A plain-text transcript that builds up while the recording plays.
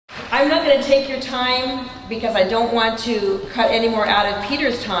I'm not going to take your time because I don't want to cut any more out of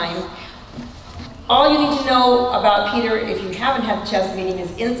Peter's time. All you need to know about Peter, if you haven't had the chance to meet him, is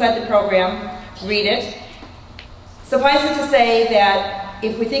inside the program. Read it. Suffice it to say that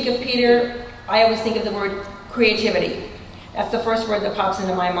if we think of Peter, I always think of the word creativity. That's the first word that pops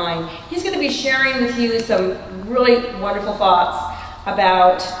into my mind. He's going to be sharing with you some really wonderful thoughts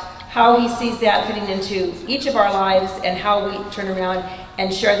about how he sees that fitting into each of our lives and how we turn around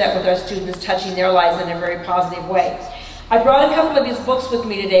and share that with our students, touching their lives in a very positive way. I brought a couple of his books with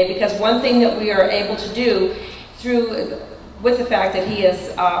me today because one thing that we are able to do with the fact that he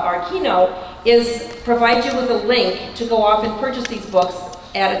is our keynote is provide you with a link to go off and purchase these books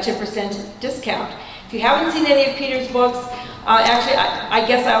at a 10% discount. If you haven't seen any of Peter's books, actually I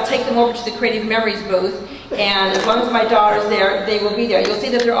guess I'll take them over to the Creative Memories booth, and as long as my daughter's there, they will be there. You'll see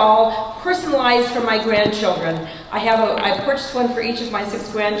that they're all personalized for my grandchildren. I purchased one for each of my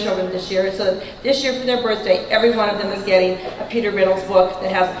 6 grandchildren this year, so this year for their birthday, every one of them is getting a Peter Reynolds book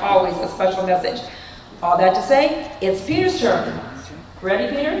that has always a special message. All that to say, it's Peter's turn.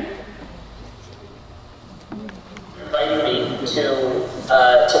 Ready, Peter? Inviting me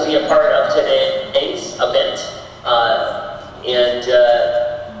to be a part of today's event and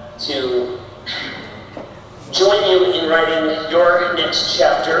to join you in writing your next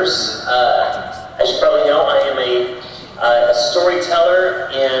chapters. As you probably know, I am a storyteller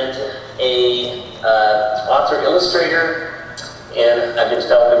and a author illustrator, and I've been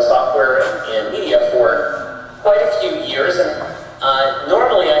developing software and media for quite a few years. And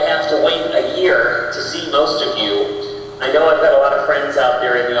normally I have to wait a year to see most of you. I know I've got a lot of friends out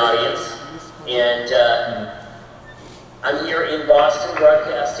there in the audience, and I'm here in Boston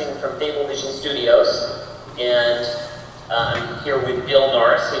broadcasting from Fable Vision Studios, and I'm here with Bill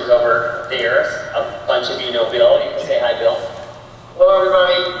Norris, who's over there. A bunch of you know Bill. You can say hi, Bill. Hello,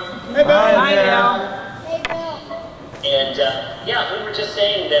 everybody. Hey, Bill. Hi, Bill. Hey, Bill. And yeah, we were just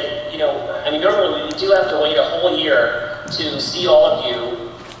saying that, you know, I mean, normally we do have to wait a whole year to see all of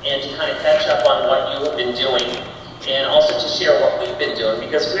you and to kind of catch up on what you have been doing, and also to share what we've been doing,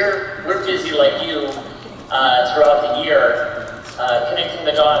 because we're busy like you throughout the year, connecting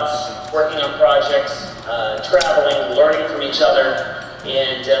the dots, working on projects, traveling, learning from each other,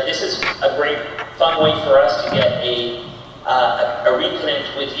 and this is a great, fun way for us to get a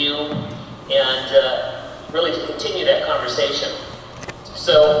reconnect with you and really to continue that conversation.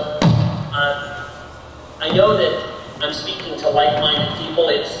 So I know that I'm speaking to like-minded people.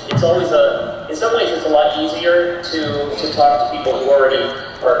 It's always in some ways it's a lot easier to talk to people who already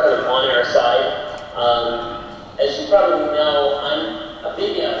are kind of on our side. As you probably know, I'm a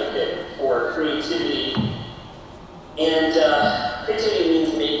big advocate for creativity, and creativity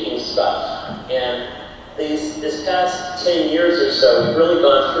means making stuff. And this past 10 years or so, we've really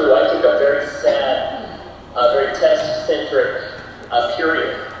gone through, I think, a very sad, very test-centric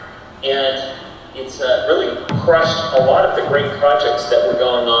period. And it's really crushed a lot of the great projects that were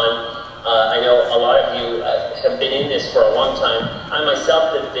going on. I know a lot of you have been in this for a long time. I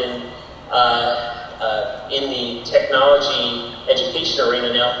myself have been in the technology education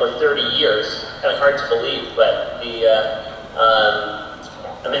arena now for 30 years. Kind of hard to believe, but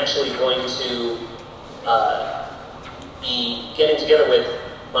I'm actually going to be getting together with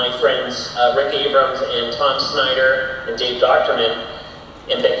my friends Rick Abrams and Tom Snyder and Dave Doctorman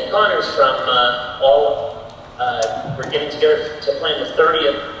and Becky Connors from we're getting together to plan the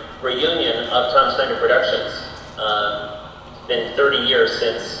 30th reunion of Tom Snyder Productions. It's been 30 years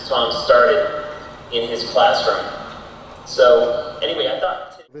since Tom started in his classroom. So anyway, I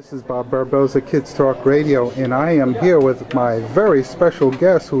thought... This is Bob Barboza, Kids Talk Radio, and I am here with my very special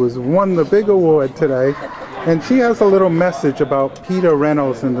guest who has won the big award today. And she has a little message about Peter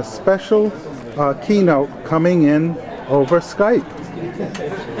Reynolds and the special keynote coming in over Skype.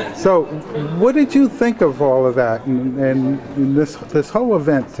 So, what did you think of all of that and this whole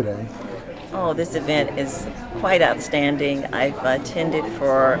event today? Oh, this event is quite outstanding. I've attended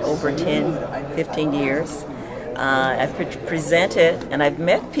for over 10, 15 years. I've presented and I've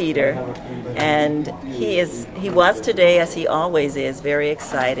met Peter, and he was today, as he always is, very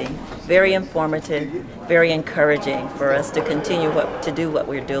exciting, very informative, very encouraging for us to continue to do what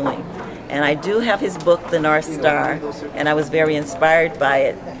we're doing. And I do have his book, The North Star, and I was very inspired by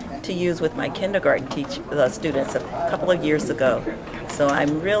it to use with my kindergarten students a couple of years ago. So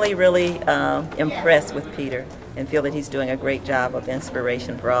I'm really, really impressed with Peter and feel that he's doing a great job of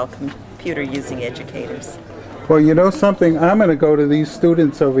inspiration for all computer-using educators. Well, you know something? I'm going to go to these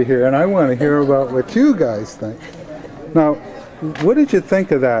students over here, and I want to hear about what you guys think. Now, what did you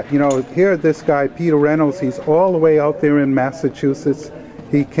think of that? You know, here this guy, Peter Reynolds, he's all the way out there in Massachusetts,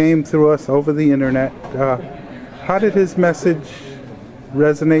 He came through us over the internet. How did his message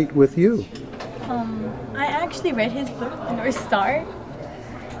resonate with you? I actually read his book, The North Star,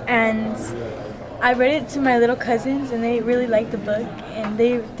 and I read it to my little cousins, and they really liked the book, and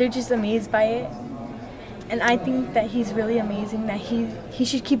they're just amazed by it. And I think that he's really amazing, that he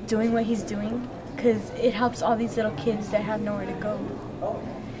should keep doing what he's doing, because it helps all these little kids that have nowhere to go.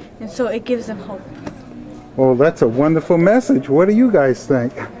 And so it gives them hope. Well, that's a wonderful message. What do you guys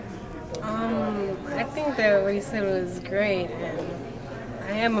think? I think that what he said was great. And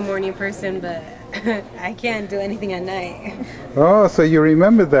I am a morning person, but I can't do anything at night. Oh, so you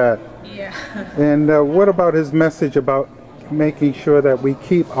remember that. Yeah. And what about his message about making sure that we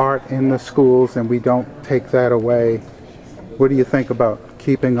keep art in the schools and we don't take that away? What do you think about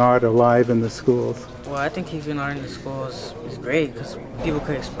keeping art alive in the schools? Well, I think keeping art in the schools is great because people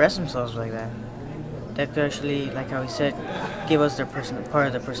could express themselves like that. That could actually, like how he said, give us part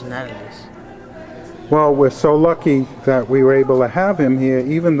of their personalities. Well, we're so lucky that we were able to have him here,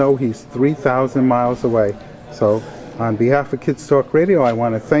 even though he's 3,000 miles away. So, on behalf of Kids Talk Radio, I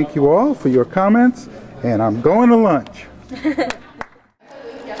want to thank you all for your comments, and I'm going to lunch.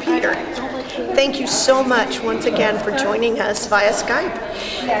 Peter, thank you so much once again for joining us via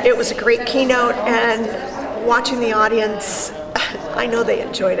Skype. It was a great keynote, and watching the audience, I know they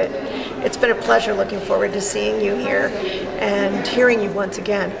enjoyed it. It's been a pleasure. Looking forward to seeing you here and hearing you once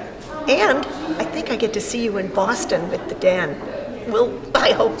again. And I think I get to see you in Boston with the Den.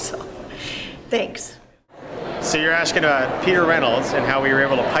 I hope so. Thanks. So you're asking about Peter Reynolds and how we were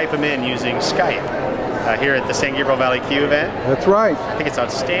able to pipe him in using Skype here at the St. Gabriel Valley CUE event. That's right. I think it's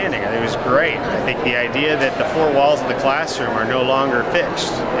outstanding. I think it was great. I think the idea that the four walls of the classroom are no longer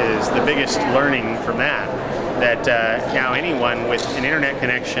fixed is the biggest learning from that. That now anyone with an internet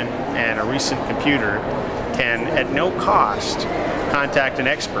connection and a recent computer can, at no cost, contact an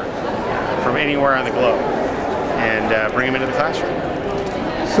expert from anywhere on the globe and bring them into the classroom.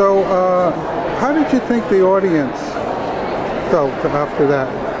 So, how did you think the audience felt after that?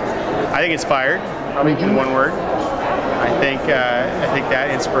 I think inspired, probably in one word. I think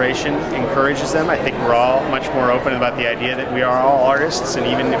that inspiration encourages them. I think we're all much more open about the idea that we are all artists, and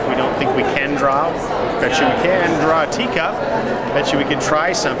even if we don't think we can draw, bet you we can draw a teacup. Bet you we could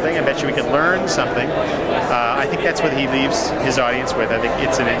try something. I bet you we could learn something. I think that's what he leaves his audience with. I think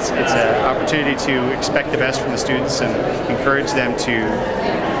it's an opportunity to expect the best from the students and encourage them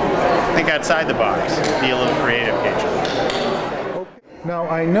to think outside the box, be a little creative occasionally. Now,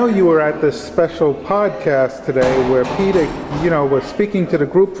 I know you were at this special podcast today where Peter, was speaking to the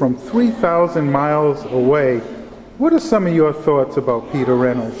group from 3,000 miles away. What are some of your thoughts about Peter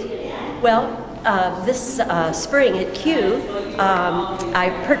Reynolds? Well, this spring at CUE, I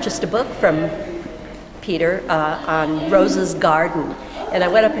purchased a book from Peter on Rose's garden. And I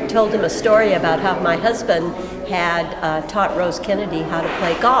went up and told him a story about how my husband had taught Rose Kennedy how to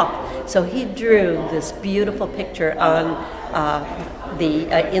play golf. So he drew this beautiful picture on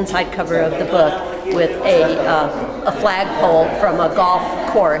the inside cover of the book with a flagpole from a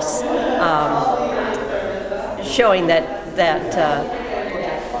golf course showing that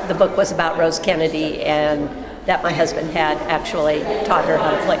the book was about Rose Kennedy and that my husband had actually taught her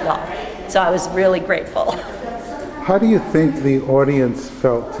how to play golf. So I was really grateful. How do you think the audience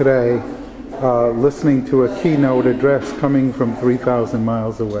felt today listening to a keynote address coming from 3,000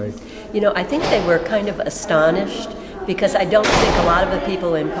 miles away? I think they were kind of astonished because I don't think a lot of the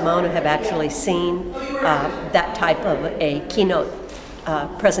people in Pomona have actually seen that type of a keynote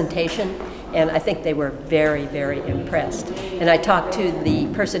presentation, and I think they were very, very impressed. And I talked to the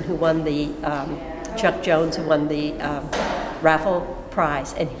person who won Chuck Jones, who won the raffle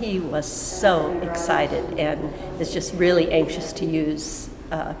prize, and he was so excited and is just really anxious to use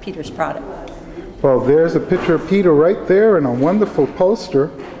Peter's product. Well, there's a picture of Peter right there and a wonderful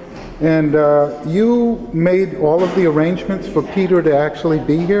poster. And you made all of the arrangements for Peter to actually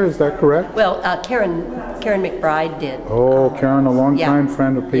be here, is that correct? Well, Karen McBride did. Oh, Karen, a longtime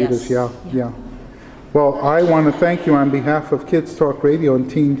friend of Peter's, yes. Yeah. Well, I want to thank you on behalf of Kids Talk Radio and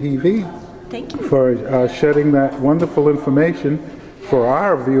Teen TV. Thank you. For shedding that wonderful information for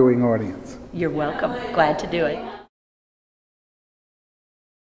our viewing audience. You're welcome. Glad to do it.